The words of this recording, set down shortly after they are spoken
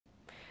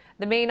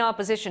The main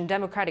opposition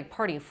Democratic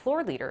Party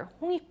floor leader,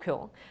 Hong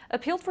Ihk-pyo,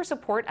 appealed for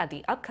support at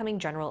the upcoming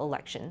general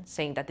election,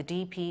 saying that the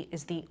DP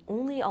is the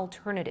only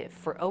alternative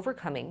for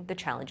overcoming the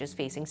challenges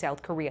facing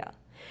South Korea.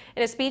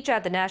 In a speech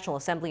at the National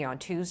Assembly on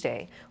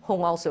Tuesday,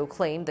 Hong also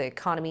claimed the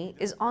economy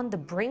is on the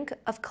brink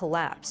of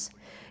collapse.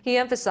 He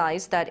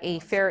emphasized that a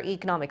fair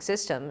economic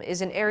system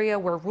is an area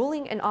where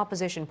ruling and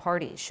opposition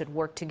parties should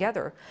work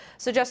together,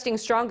 suggesting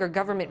stronger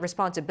government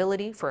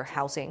responsibility for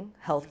housing,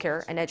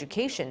 healthcare, and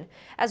education,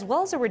 as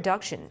well as a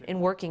reduction in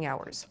working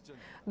hours.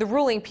 The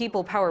ruling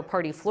People Power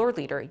Party floor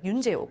leader,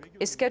 Yun Jae-ok,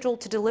 is scheduled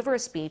to deliver a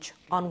speech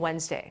on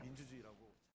Wednesday.